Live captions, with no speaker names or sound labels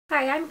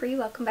Hi, I'm Bree.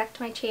 Welcome back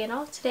to my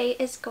channel. Today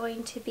is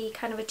going to be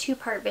kind of a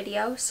two-part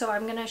video. So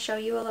I'm going to show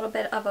you a little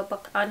bit of a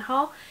book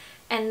unhaul,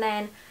 and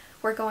then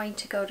we're going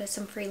to go to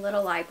some free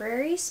little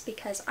libraries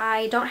because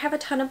I don't have a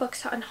ton of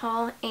books to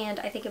unhaul,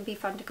 and I think it'd be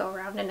fun to go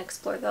around and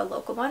explore the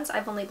local ones.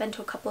 I've only been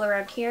to a couple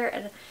around here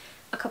and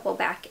a couple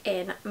back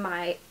in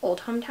my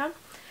old hometown,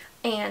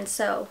 and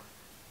so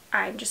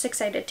I'm just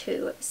excited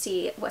to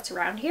see what's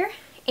around here.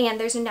 And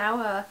there's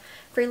now a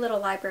free little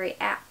library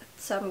app,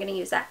 so I'm going to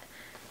use that.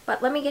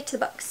 But let me get to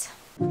the books.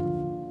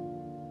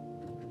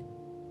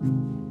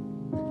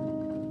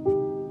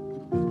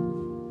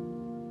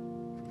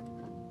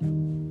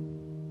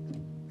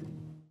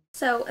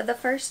 So the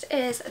first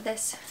is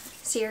this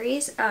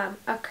series, A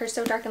Curse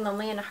So Dark and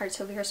Lonely and a Heart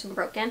So Fierce and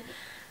Broken.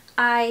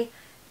 I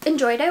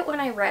enjoyed it when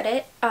I read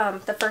it,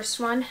 the first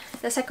one.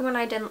 The second one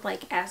I didn't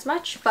like as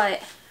much,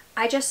 but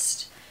it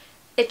just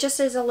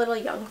is a little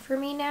young for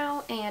me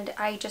now, and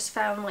I just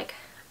found like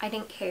I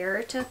didn't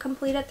care to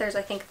complete it. There's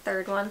I think a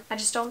third one. I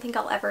just don't think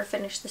I'll ever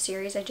finish the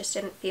series. I just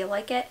didn't feel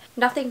like it.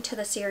 Nothing to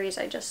the series,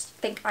 I just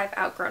think I've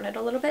outgrown it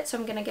a little bit, so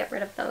I'm gonna get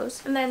rid of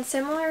those. And then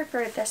similar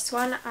for this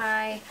one,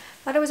 I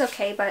thought it was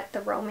okay, but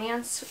the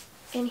romance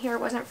in here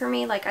wasn't for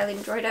me. Like, I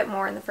enjoyed it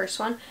more in the first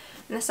one.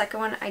 In the second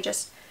one, I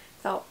just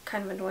felt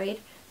kind of annoyed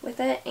with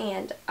it,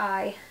 and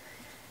I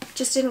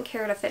just didn't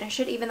care to finish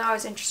it, even though I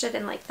was interested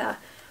in like the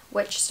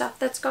witch stuff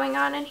that's going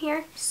on in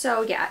here.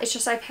 So yeah, it's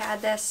just I've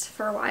had this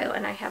for a while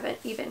and I haven't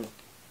even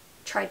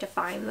tried to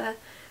find the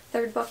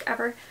third book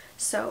ever,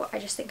 so I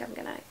just think I'm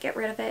gonna get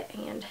rid of it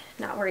and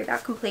not worry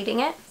about completing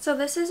it. So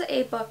this is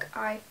a book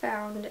I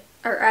found,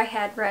 or I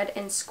had read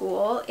in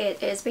school.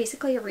 It is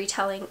basically a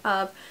retelling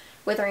of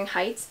Wuthering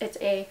Heights. It's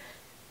a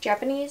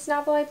Japanese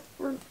novel,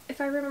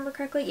 if I remember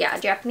correctly. Yeah, a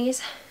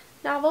Japanese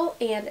novel,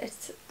 and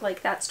it's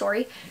like that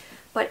story,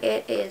 but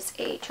it is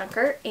a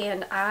chunker,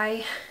 and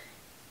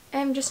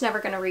I'm just never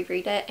going to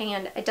reread it,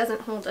 and it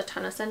doesn't hold a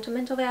ton of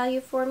sentimental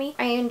value for me.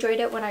 I enjoyed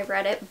it when I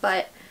read it,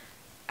 but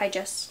I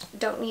just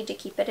don't need to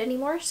keep it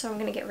anymore, so I'm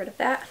going to get rid of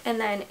that. And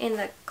then in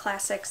the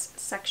classics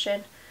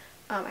section,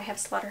 I have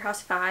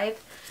Slaughterhouse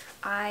 5.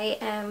 I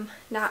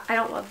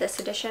don't love this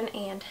edition,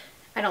 and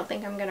I don't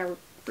think I'm going to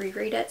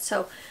reread it,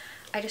 so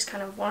I just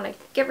kind of want to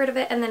get rid of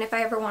it. And then if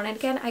I ever want it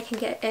again, I can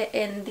get it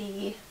in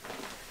the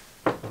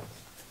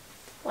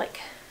like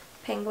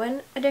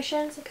Penguin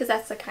editions, because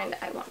that's the kind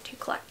I want to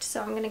collect,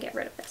 so I'm going to get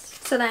rid of this.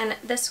 So then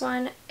this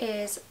one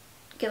is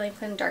Gillian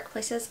Flynn Dark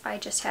Places. I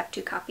just have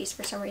 2 copies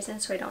for some reason,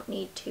 so I don't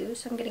need 2,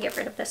 so I'm going to get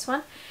rid of this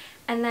one.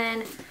 And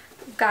then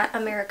I've got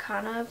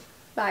Americana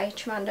by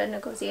Chimamanda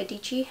Ngozi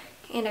Adichie,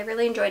 and I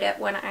really enjoyed it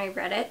when I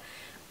read it,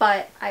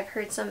 but I've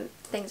heard some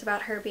things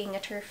about her being a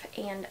TERF,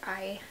 and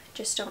I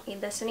just don't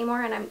need this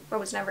anymore, and I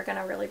was never going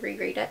to really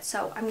reread it,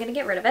 so I'm going to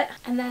get rid of it.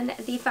 And then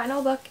the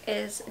final book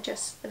is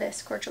just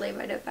this, Cordially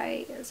Invited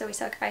by Zoe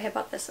Suck. I had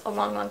bought this a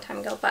long time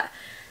ago, but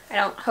I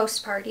don't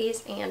host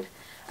parties, and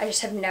I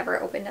just have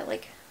never opened it,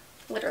 like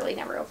literally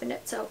never opened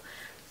it, so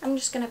I'm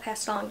just going to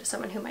pass it along to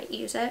someone who might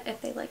use it if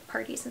they like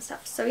parties and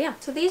stuff. So yeah,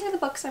 so these are the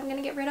books I'm going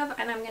to get rid of,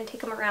 and I'm going to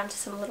take them around to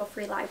some little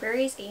free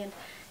libraries and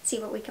see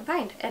what we can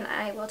find, and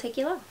I will take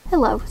you along.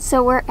 Hello,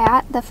 so we're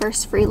at the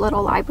first free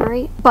little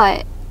library,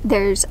 but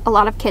there's a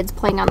lot of kids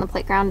playing on the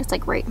playground. It's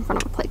like right in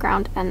front of a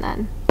playground, and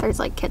then there's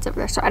like kids over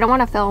there, so I don't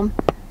want to film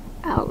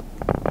out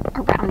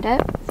around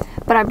it,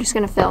 but I'm just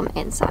going to film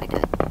inside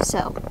it,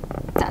 so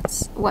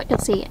that's what you'll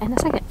see in a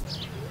second.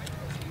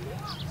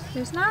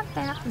 There's not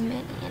that many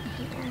in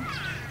here.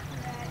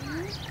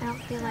 I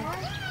don't feel like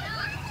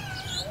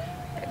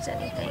there's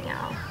anything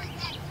I'll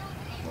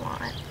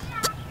want.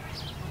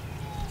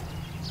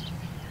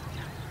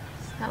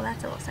 So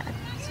that's a little sad.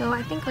 So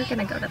I think we're going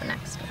to go to the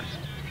next one.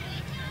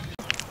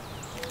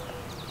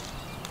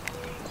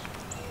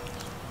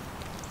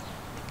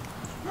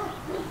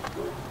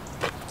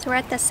 So we're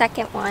at the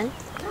second one.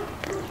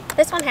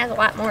 This one has a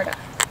lot more to...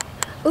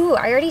 Ooh,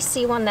 I already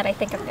see one that I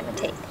think I'm going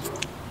to take.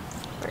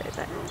 Where is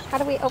it? How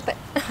do we open?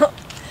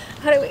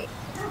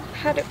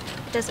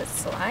 Does it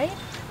slide?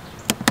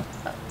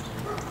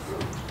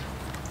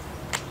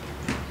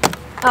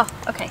 Oh,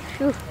 okay.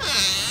 Whew.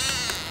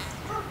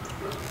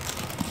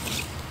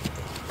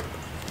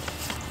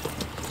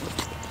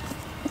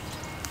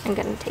 I'm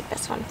going to take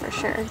this one for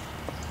sure,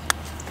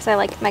 because I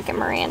like Mike and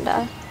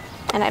Miranda,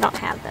 and I don't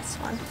have this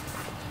one.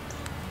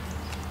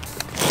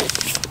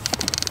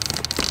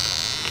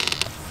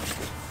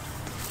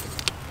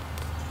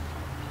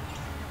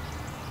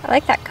 I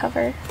like that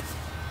cover.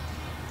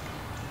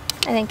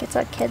 I think it's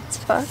a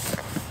kid's book.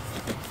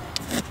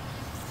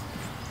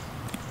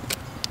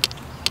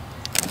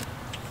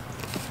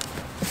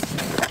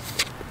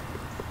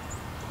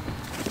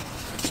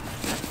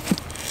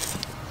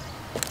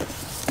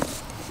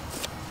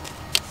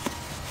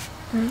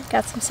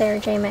 Got some Sarah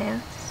J.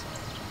 Maas.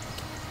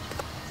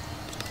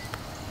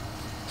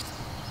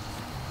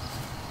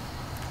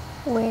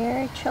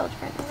 Where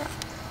children are.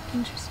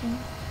 Interesting.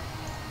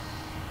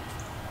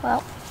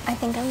 Well, I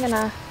think I'm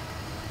gonna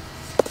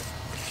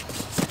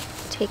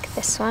take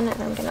this one,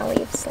 and I'm gonna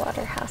leave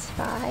Slaughterhouse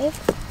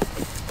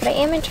 5. But I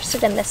am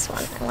interested in this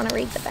one. I want to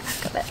read the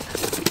back of it.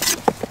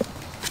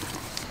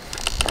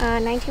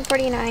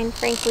 1949,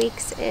 Frank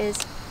Weeks is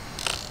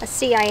a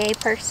CIA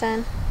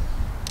person.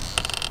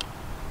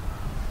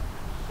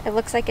 It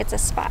looks like it's a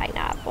spy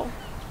novel.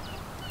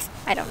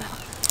 I don't know.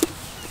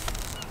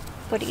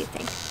 What do you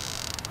think?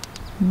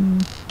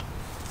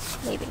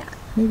 Maybe not.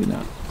 Maybe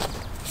not.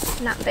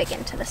 Not big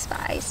into the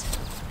spies.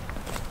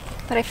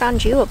 But I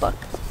found you a book,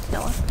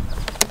 Noah.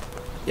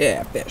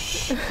 Yeah,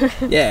 fish.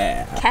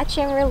 Yeah. Catch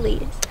and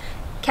release.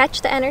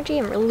 Catch the energy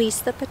and release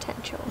the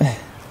potential.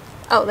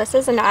 Oh, this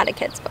is not a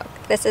kid's book.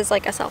 This is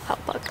like a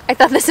self-help book. I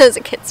thought this was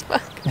a kid's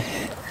book.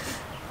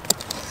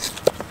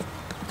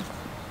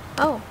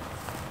 Oh.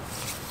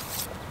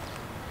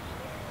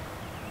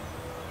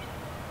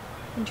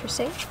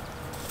 Interesting.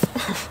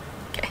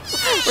 Okay.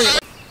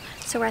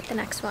 So we're at the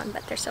next one,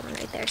 but there's someone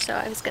right there, so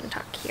I was going to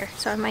talk here.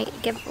 So I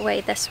might give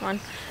away this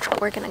one, but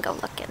we're going to go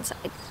look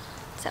inside.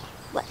 So,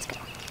 let's go.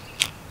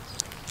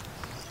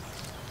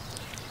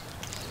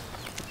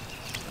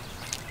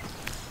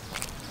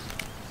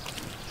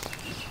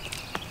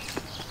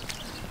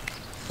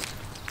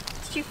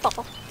 Did you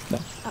fall? No.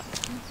 Oh.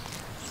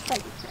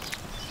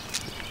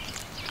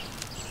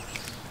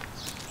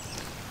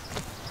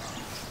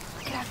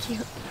 Look at how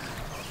cute.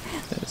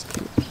 That is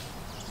cute.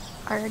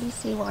 I already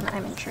see one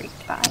I'm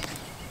intrigued by.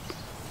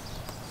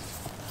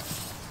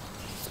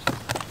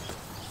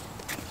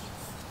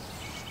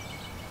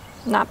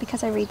 Not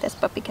because I read this,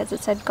 but because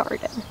it said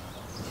garden.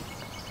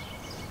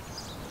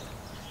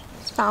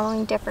 It's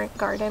following different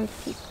garden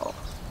people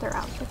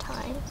throughout the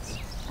times.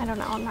 I don't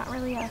know, I'm not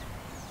really a...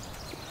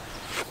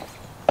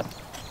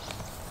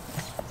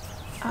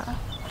 I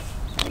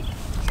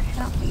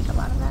don't read a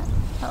lot of that.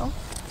 Oh,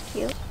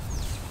 cute.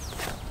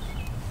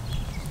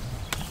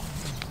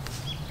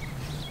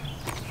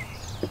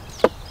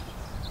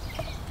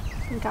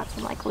 We got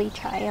some like Lee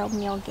Child,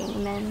 Neil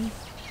Gaiman.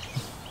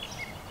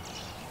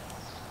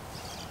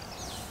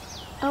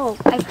 Oh,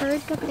 I've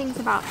heard good things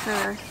about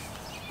her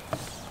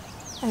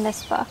in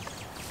this book.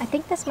 I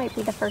think this might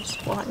be the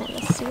first one in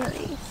the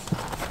series.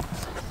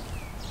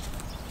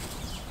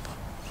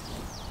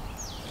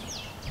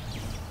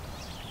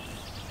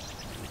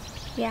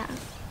 Yeah,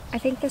 I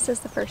think this is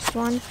the first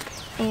one,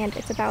 and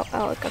it's about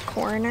like a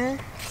coroner,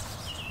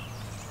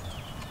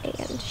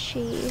 and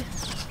she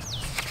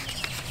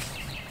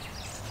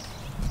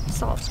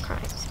solves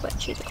crimes,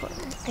 but she's a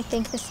coroner. I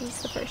think this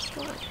is the first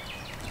one.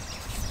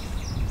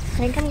 I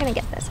think I'm gonna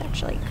get this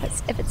actually,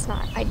 because if it's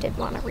not, I did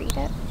want to read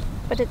it,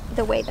 but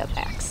the way the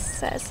back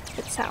says,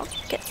 it sounds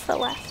like it's the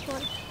last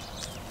one.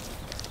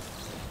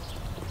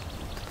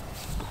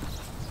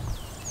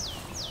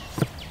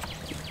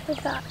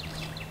 We've got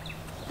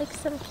like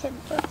some kid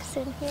books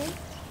in here.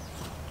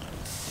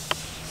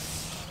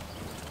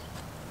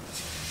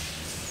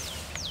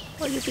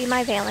 Will you be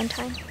my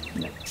Valentine?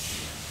 No.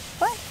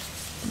 What?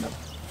 No.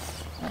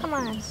 Come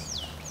on.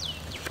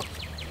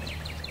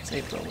 It's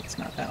April, it's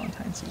not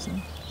Valentine's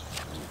season.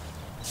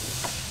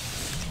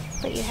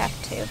 But you have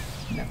to.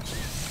 No.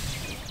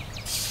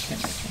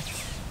 Can't make it.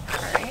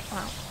 Alright,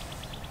 well.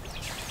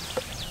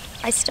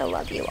 I still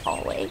love you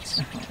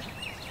always.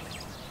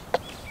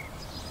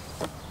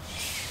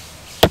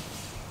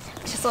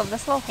 Just love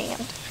this little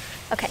hand.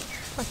 Okay,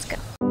 let's go.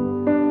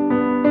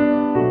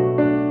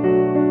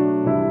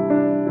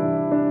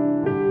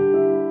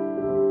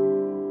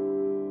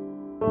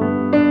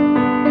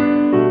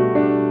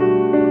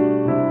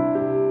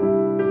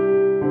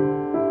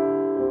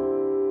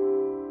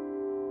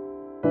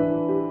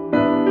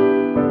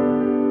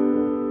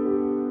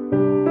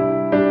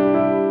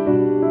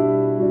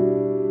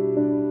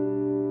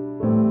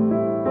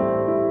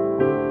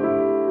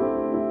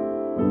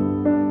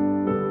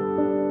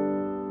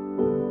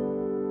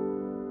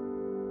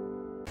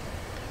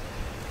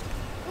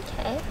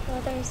 Okay,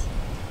 well there's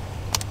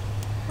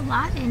a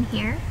lot in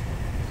here.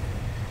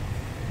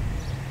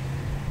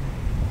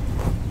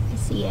 I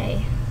see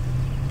a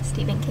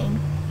Stephen King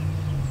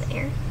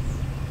there.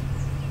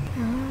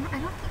 I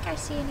don't think I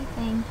see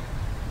anything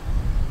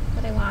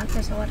that I want.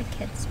 There's a lot of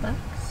kids'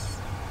 books.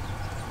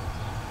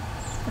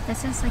 But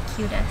this is the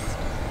cutest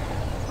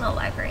little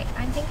library.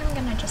 I think I'm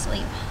gonna just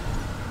leave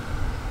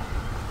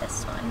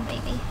this one,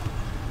 maybe.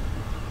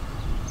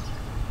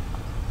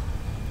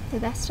 The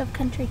best of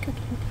country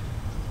cooking.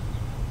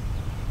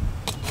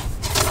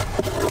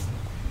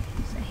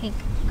 Hank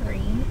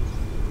Green.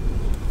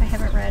 I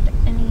haven't read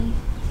any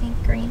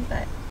Hank Green,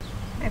 but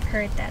I've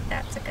heard that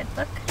that's a good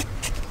book.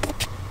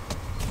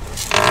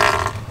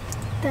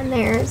 Then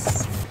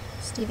there's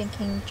Stephen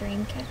King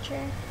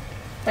Dreamcatcher,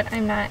 but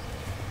I'm not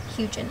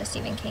huge into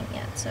Stephen King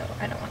yet, so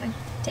I don't want to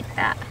take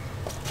that.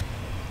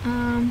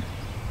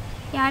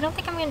 Yeah, I don't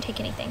think I'm going to take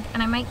anything,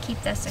 and I might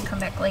keep this and come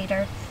back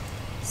later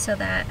so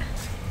that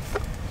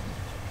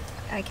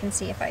I can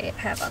see if I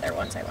have other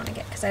ones I want to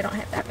get, because I don't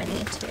have that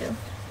many to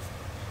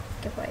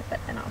give away, but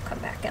then I'll come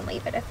back and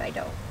leave it if I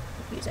don't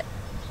use it.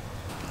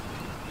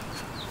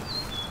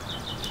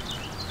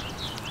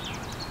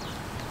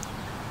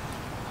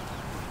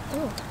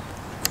 Ooh.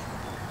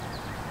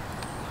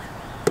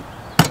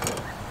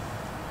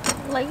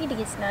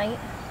 Ladies' night.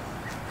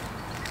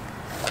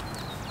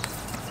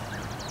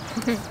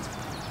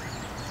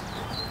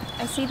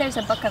 I see there's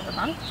a Book of the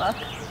Month book.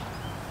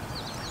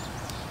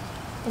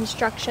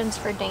 Instructions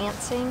for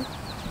dancing.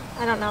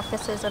 I don't know if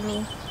this is a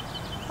me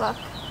book.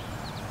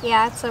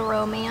 Yeah, it's a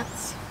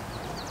romance.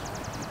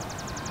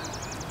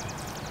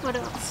 What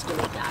else do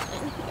we got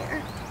in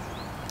here?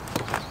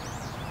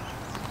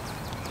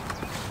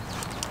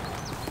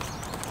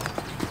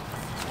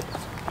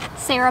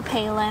 Sarah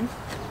Palin.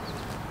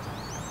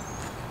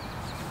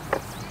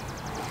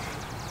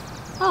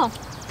 Oh,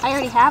 I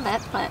already have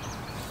it, but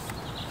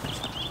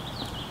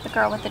the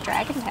girl with the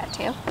dragon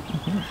tattoo.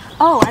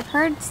 Oh, I've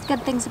heard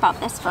good things about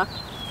this book.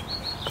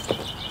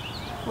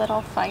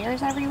 Little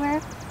fires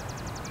everywhere.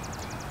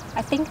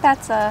 I think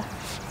that's a...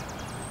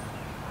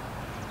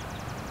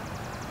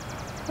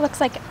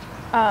 looks like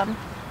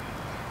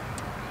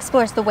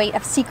explores the weight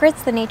of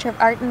secrets, the nature of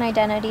art and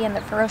identity, and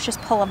the ferocious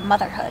pull of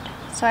motherhood.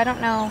 So I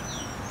don't know,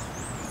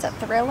 is it a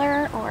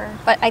thriller or...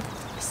 but I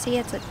see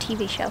it's a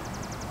TV show.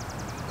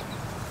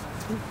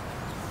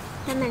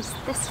 Then there's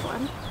this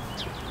one.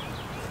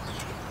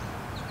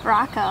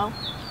 Rocco.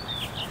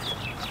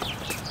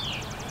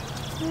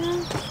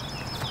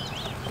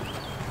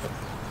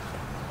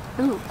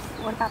 Ooh,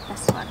 what about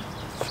this one?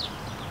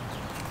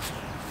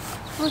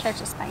 Ooh,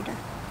 there's a spider.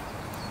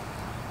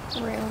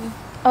 Room.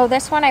 Oh,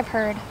 this one I've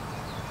heard.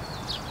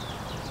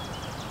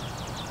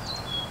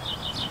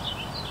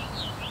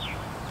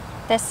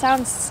 This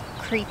sounds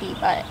creepy,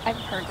 but I've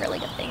heard really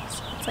good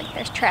things. It's like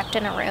they're trapped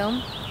in a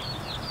room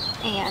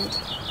and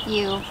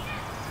you,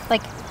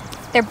 like,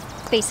 they're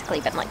basically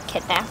been like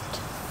kidnapped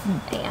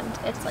and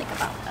it's like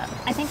about them.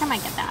 I think I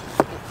might get that.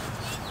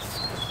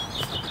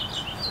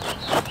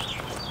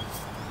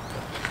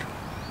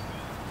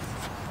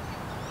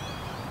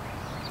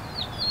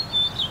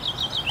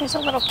 There's a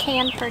little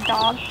can for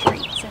dog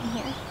treats in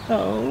here.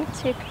 Oh.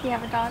 So if you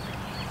have a dog.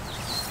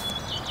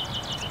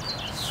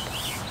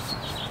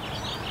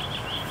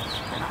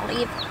 And I'll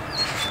leave.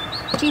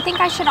 Do you think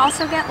I should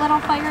also get little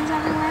fires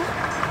everywhere?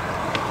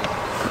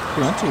 If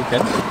you want to, you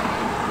can.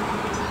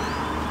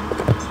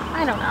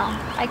 I don't know.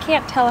 I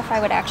can't tell if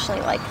I would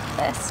actually like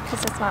this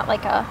because it's not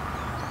like a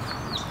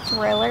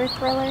thriller. So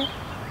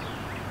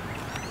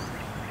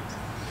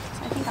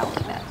I think I'll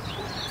leave it.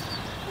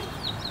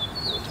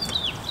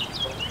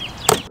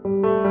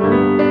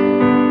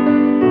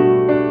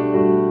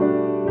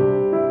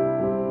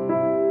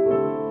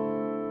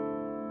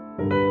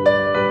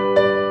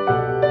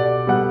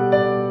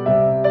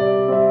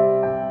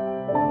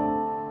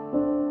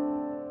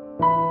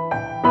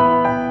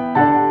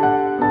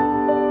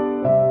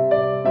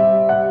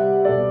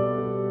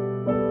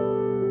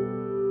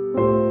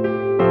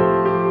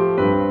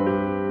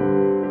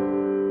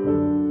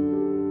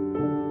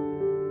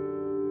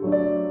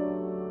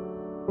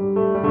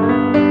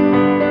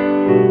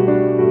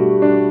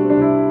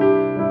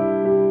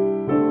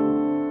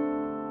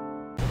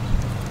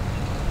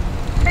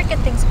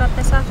 Good things about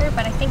this author,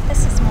 but I think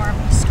this is more of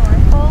a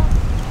historical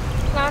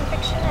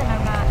nonfiction, and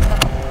I'm not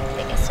the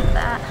biggest of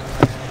that.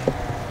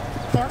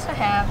 They also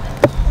have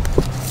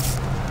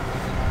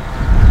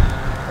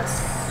the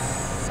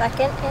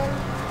second and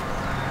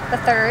the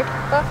third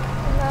book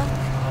in the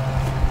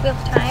Wheel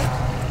of Time.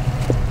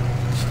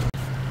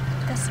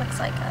 This looks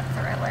like a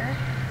thriller.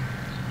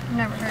 I've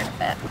never heard of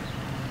it.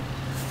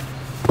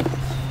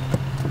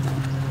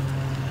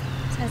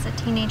 As a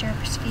teenager,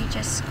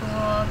 prestigious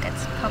school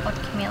gets public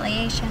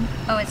humiliation.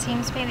 Oh, it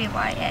seems maybe YA.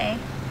 I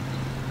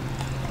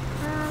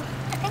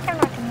think I'm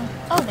not gonna...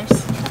 Oh, there's...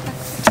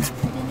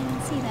 I didn't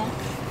even see that.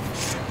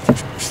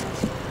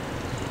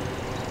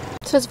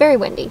 So it's very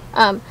windy.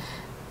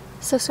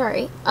 So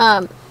sorry.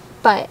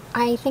 But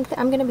I think that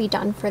I'm gonna be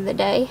done for the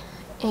day.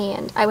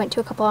 And I went to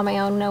a couple on my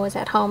own. Noah's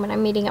at home and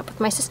I'm meeting up with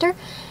my sister.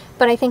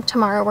 But I think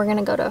tomorrow we're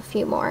gonna go to a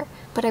few more.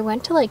 But I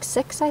went to like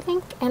 6, I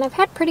think, and I've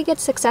had pretty good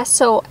success.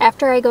 So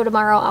after I go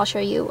tomorrow, I'll show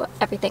you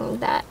everything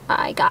that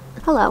I got.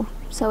 Hello.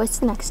 So it's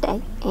the next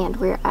day, and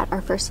we're at our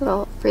first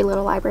free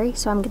little library.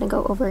 So I'm gonna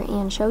go over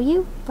and show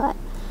you. But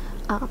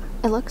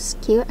it looks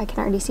cute. I can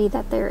already see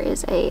that there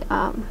is a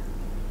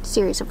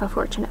series of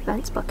Unfortunate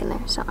Events book in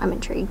there. So I'm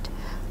intrigued.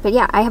 But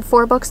yeah, I have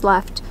 4 books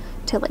left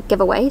to like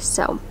give away.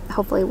 So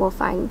hopefully we'll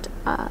find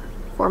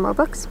 4 more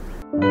books.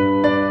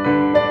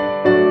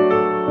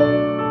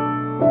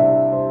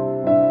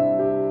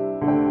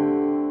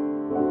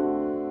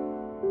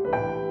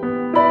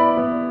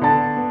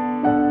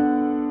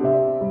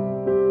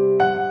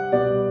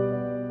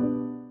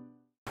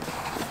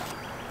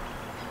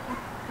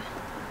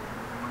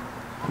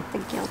 The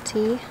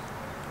Guilty.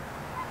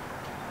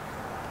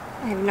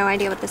 I have no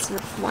idea what this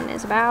one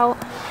is about.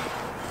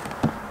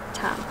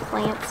 Tom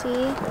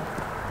Clancy.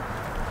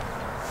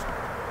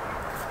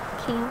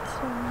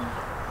 Cancer.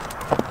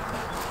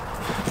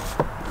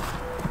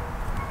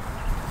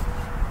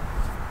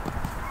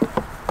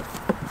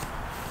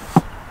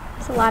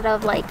 There's a lot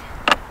of like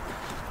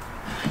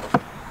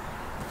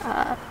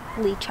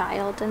Lee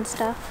Child and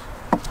stuff.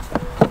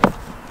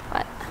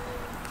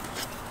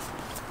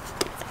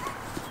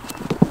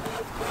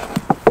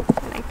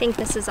 think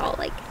this is all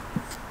like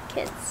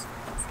kids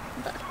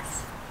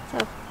books.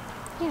 So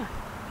yeah,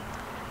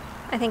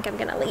 I think I'm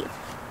gonna leave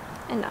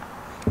and not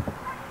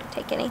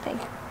take anything.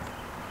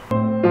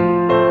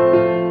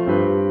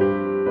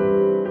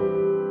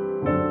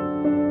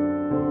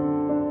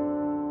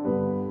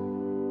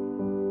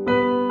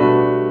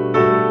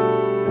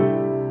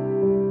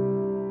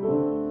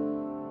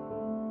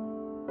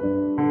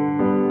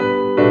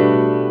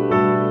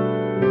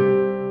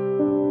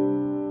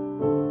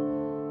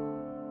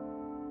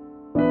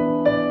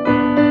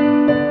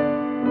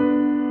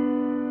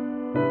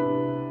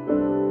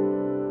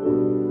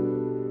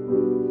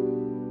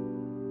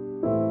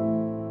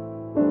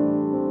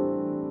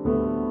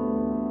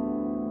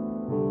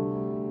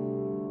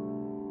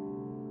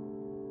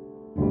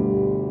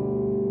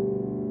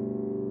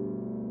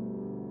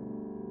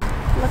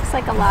 Looks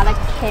like a lot of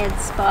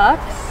kids'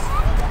 books.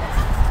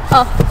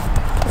 Oh,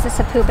 is this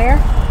a Pooh Bear?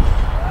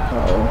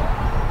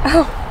 Oh.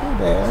 Oh. Pooh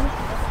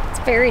Bear. It's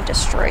very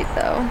destroyed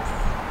though.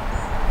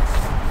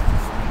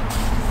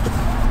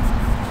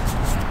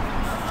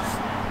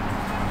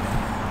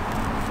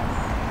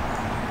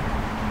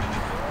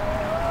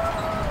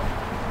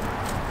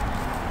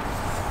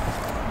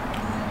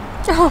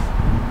 Oh.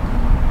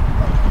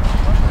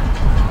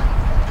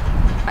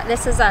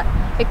 This is a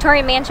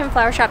Victorian Mansion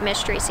Flower Shop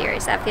Mystery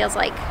Series. That feels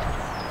like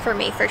for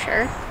me for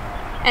sure.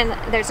 And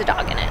there's a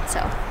dog in it,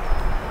 so.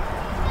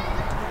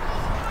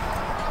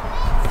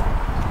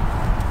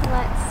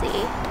 Let's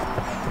see.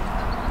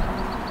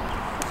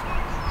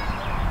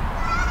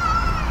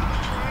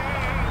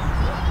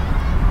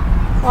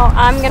 Well,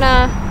 I'm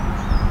gonna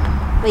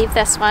leave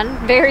this one.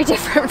 Very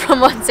different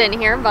from what's in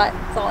here, but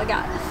that's all I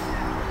got.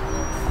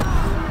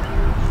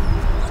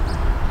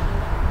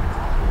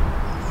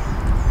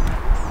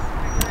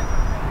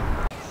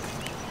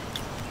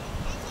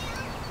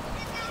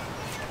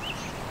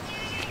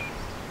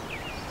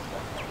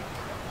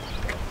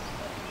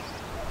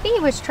 Bee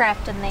was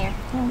trapped in there.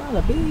 Oh, not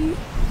a bee.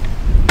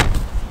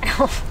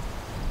 Ow.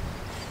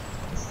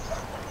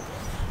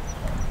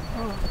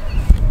 Oh.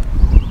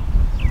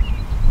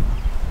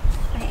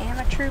 I am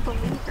a true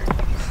believer.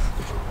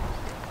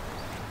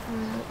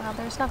 Well,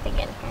 there's nothing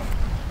in here.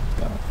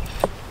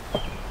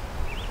 Oh.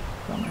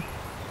 Bummer.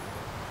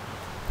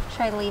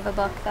 Should I leave a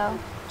book though?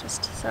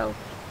 Just so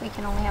we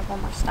can only have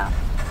one more stop.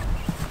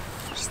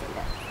 Just leave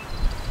it.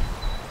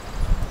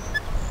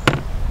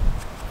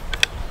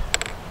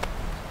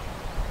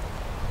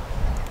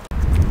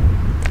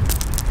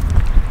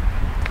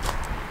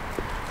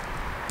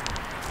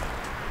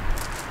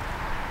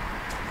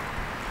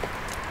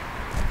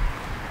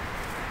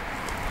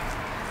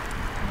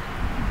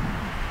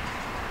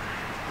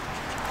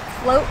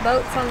 Float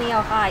boats on the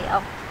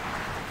Ohio.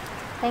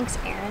 Thanks,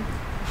 Aaron.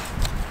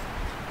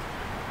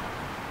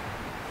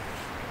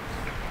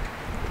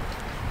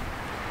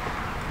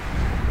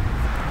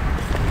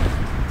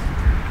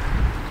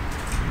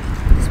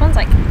 This one's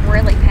like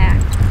really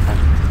packed.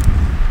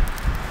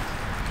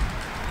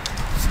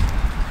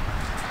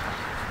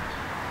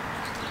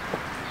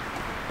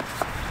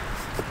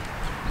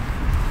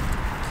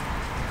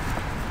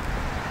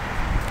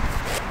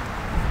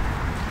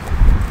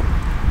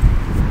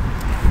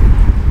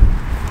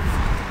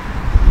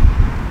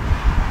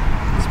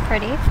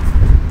 Pretty.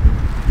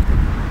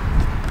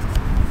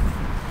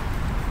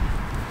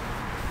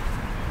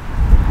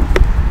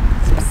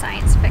 Some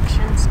science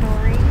fiction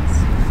stories.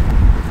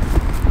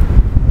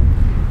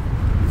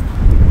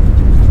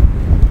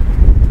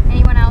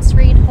 Anyone else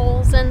read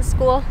Holes in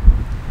school?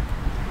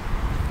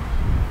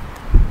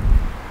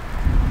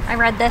 I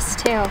read this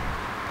too.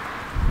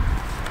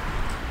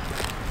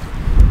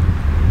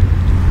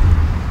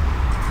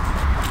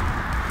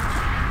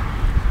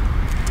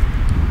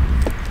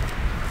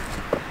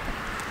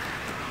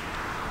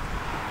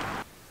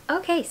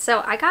 Okay,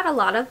 so I got a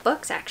lot of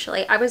books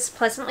actually. I was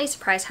pleasantly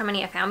surprised how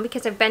many I found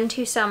because I've been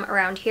to some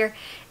around here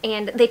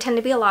and they tend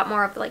to be a lot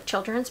more of like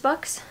children's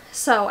books.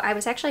 So I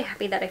was actually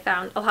happy that I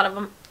found a lot of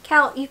them.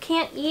 Cal, you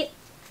can't eat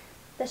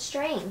the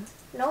string.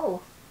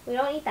 No, we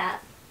don't eat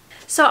that.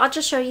 So I'll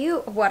just show you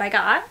what I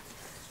got.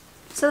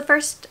 So the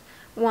first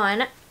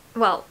one,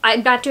 well,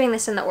 I'm not doing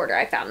this in the order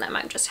I found them.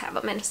 I just have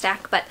them in a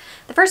stack. But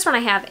the first one I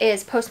have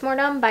is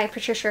Postmortem by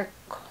Patricia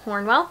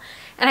Cornwell.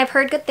 And I've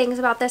heard good things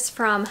about this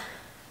from,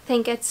 I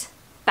think it's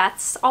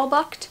Beth's All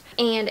Booked,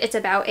 and it's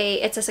about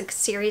it's a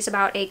series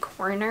about a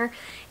coroner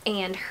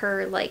and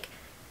her like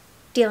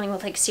dealing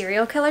with like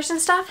serial killers and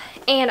stuff.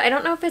 And I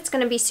don't know if it's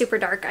going to be super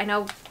dark. I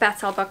know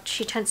Beth's All Booked,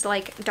 she tends to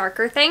like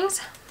darker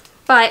things,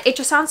 but it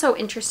just sounds so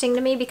interesting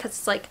to me because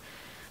it's like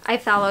I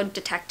followed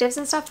detectives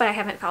and stuff, but I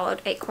haven't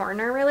followed a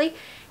coroner really.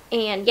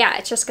 And yeah,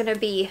 it's just going to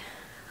be,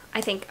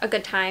 I think, a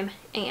good time.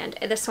 And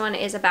this one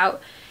is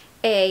about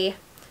a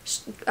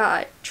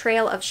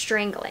trail of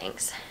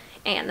stranglings.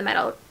 And the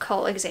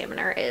medical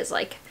examiner is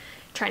like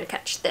trying to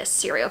catch this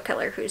serial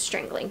killer who's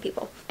strangling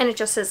people. And it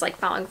just is like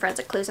following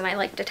forensic clues, and I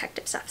like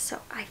detective stuff, so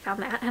I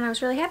found that and I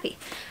was really happy.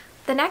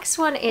 The next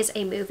one is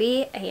a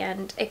movie,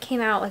 and it came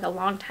out like a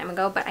long time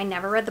ago, but I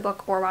never read the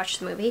book or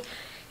watched the movie.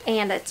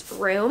 And it's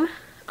Room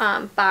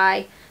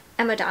by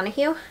Emma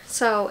Donahue.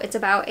 So it's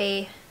about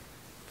a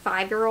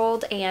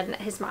 5-year-old and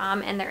his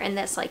mom, and they're in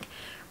this like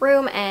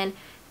room, and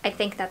I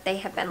think that they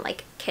have been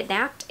like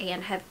kidnapped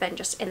and have been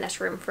just in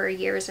this room for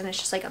years, and it's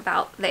just like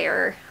about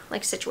their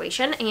like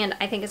situation. And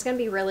I think it's gonna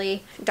be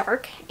really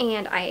dark,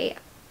 and I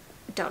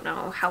don't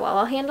know how well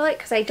I'll handle it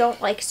because I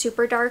don't like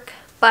super dark,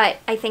 but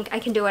I think I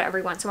can do it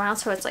every once in a while.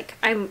 So it's like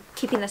I'm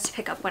keeping this to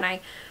pick up when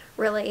I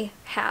really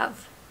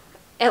have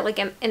it, like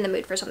I'm in the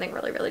mood for something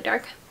really, really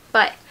dark.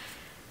 But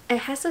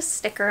it has a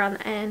sticker on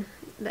the end,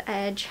 the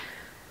edge.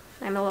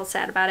 I'm a little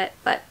sad about it,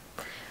 but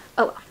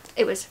oh well.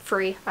 It was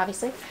free,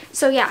 obviously.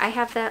 So yeah, I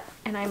have that,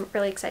 and I'm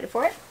really excited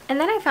for it. And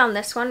then I found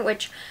this one,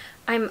 which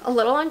I'm a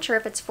little unsure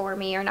if it's for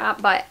me or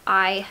not, but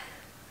I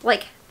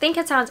like think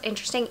it sounds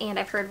interesting, and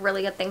I've heard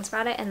really good things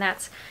about it, and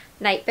that's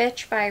Night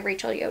Bitch by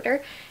Rachel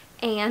Yoder.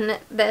 And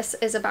this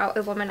is about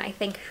a woman, I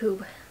think,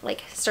 who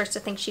like starts to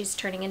think she's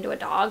turning into a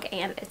dog,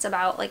 and it's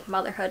about like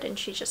motherhood, and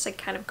she's just like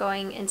kind of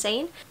going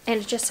insane,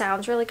 and it just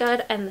sounds really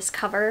good. And this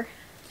cover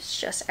is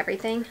just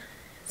everything.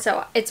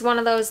 So it's one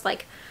of those,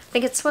 like, I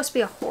think it's supposed to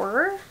be a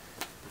horror,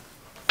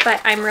 but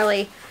I'm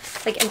really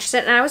like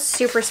interested, and I was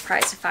super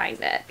surprised to find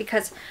it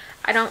because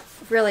I don't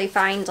really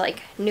find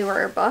like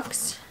newer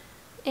books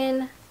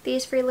in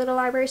these free little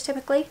libraries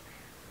typically.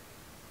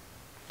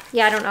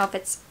 Yeah, I don't know if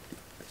it's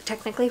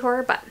technically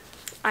horror, but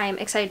I'm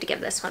excited to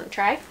give this one a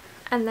try.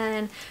 And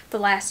then the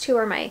last two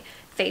are my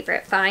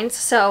favorite finds.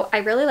 So I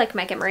really like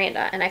Megan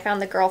Miranda, and I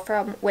found The Girl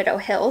from Widow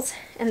Hills,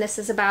 and this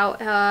is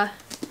about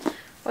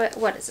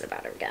what is it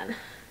about again?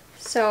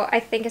 So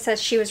I think it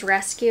says she was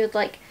rescued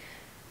like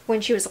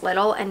when she was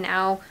little, and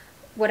now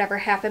whatever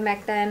happened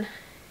back then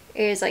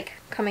is like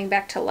coming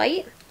back to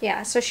light.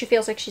 Yeah, so she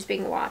feels like she's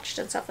being watched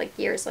and stuff like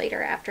years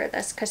later after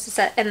this, because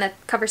and the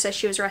cover says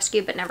she was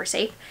rescued but never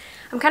safe.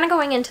 I'm kind of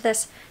going into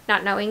this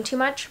not knowing too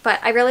much, but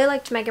I really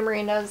liked Megan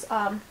Miranda's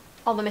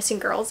All the Missing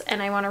Girls,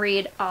 and I want to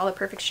read All the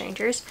Perfect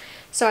Strangers,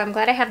 so I'm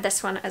glad I have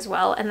this one as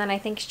well. And then I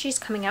think she's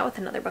coming out with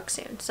another book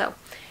soon. So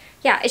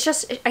yeah, it's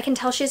just, I can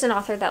tell she's an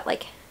author that,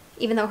 like,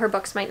 even though her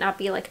books might not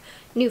be like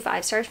new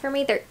 5 stars for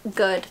me, they're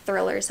good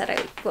thrillers that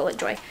I will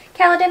enjoy.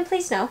 Kaladin,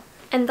 please no.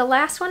 And the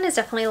last one is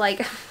definitely like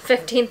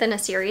 15th in a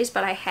series,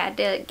 but I had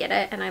to get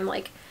it, and I'm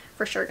like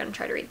for sure gonna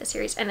try to read the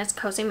series, and it's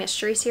Cozy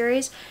Mystery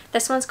series.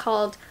 This one's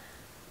called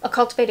A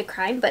Cultivated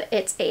Crime, but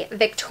it's a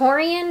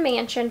Victorian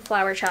mansion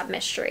flower shop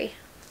mystery.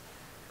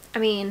 I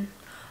mean,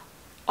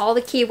 all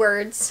the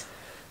keywords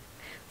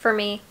for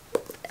me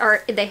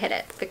are, they hit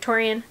it.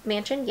 Victorian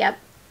mansion, yep.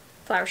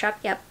 Flower shop,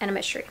 yep. And a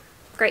mystery.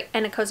 Great.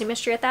 And a cozy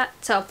mystery at that.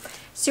 So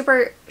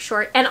super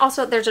short, and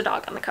also there's a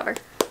dog on the cover,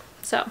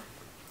 so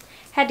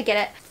had to get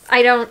it.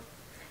 I don't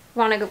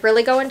want to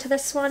really go into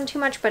this one too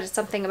much, but it's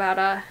something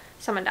about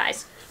someone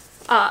dies,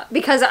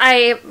 because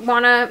I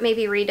want to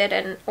maybe read it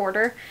in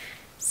order.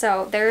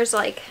 So there's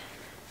like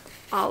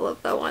all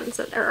of the ones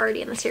that are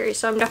already in the series,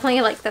 so I'm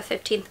definitely like the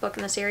 15th book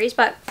in the series,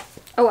 but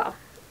oh well,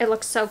 it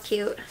looks so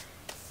cute,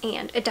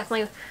 and it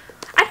definitely,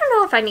 I don't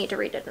know if I need to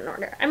read it in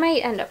order. I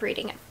might end up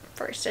reading it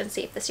first and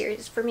see if the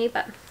series is for me,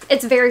 but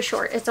it's very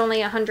short. It's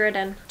only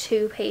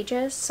 102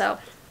 pages, so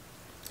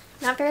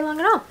not very long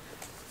at all.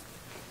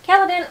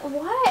 Kaladin,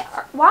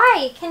 what?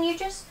 Why? Can you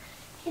just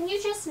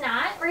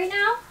not right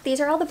now? These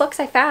are all the books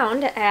I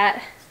found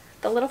at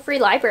the little free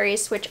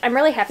libraries, which I'm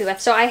really happy with.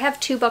 So I have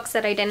 2 books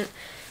that I didn't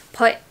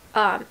put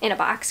in a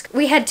box.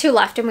 We had 2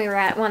 left, and we were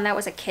at one that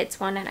was a kid's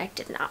one, and I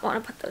did not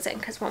want to put those in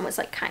because one was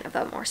like kind of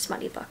a more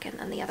smutty book, and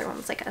then the other one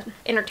was like an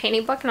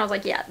entertaining book, and I was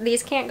like, yeah,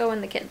 these can't go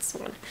in the kids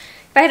one.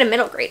 If I had a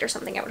middle grade or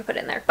something, I would have put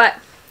it in there. But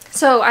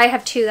so I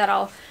have 2 that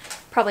I'll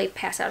probably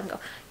pass out and go,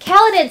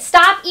 Kaladin,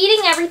 stop eating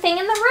everything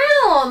in the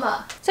room!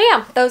 So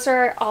yeah, those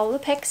are all the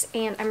picks,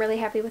 and I'm really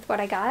happy with what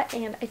I got,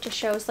 and it just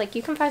shows like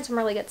you can find some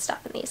really good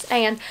stuff in these.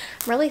 And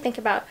I'm really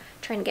thinking about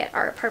trying to get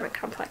our apartment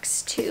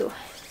complex to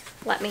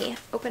let me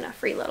open a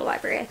free little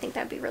library. I think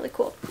that'd be really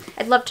cool.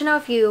 I'd love to know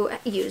if you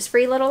use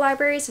free little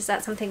libraries. Is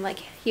that something like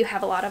you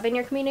have a lot of in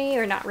your community,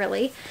 or not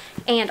really?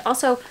 And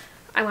also,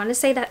 I want to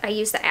say that I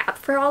use the app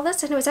for all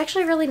this, and it was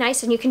actually really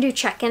nice, and you can do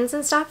check-ins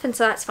and stuff, and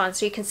so that's fun.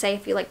 So you can say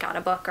if you like got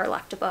a book or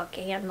left a book,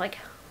 and like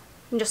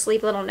just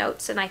leave little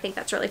notes, and I think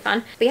that's really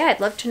fun. But yeah, I'd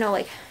love to know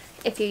like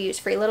if you use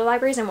free little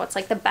libraries and what's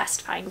like the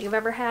best find you've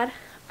ever had.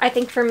 I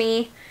think for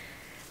me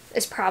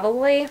is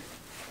probably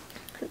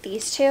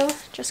these 2,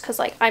 just because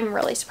like I'm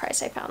really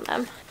surprised I found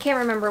them. Can't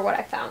remember what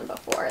I found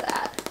before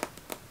that,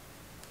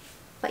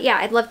 but yeah,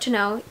 I'd love to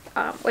know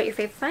what your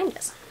favorite find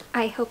is.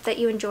 I hope that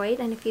you enjoyed,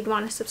 and if you'd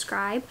want to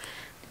subscribe,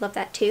 I'd love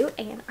that too,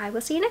 and I will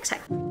see you next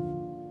time.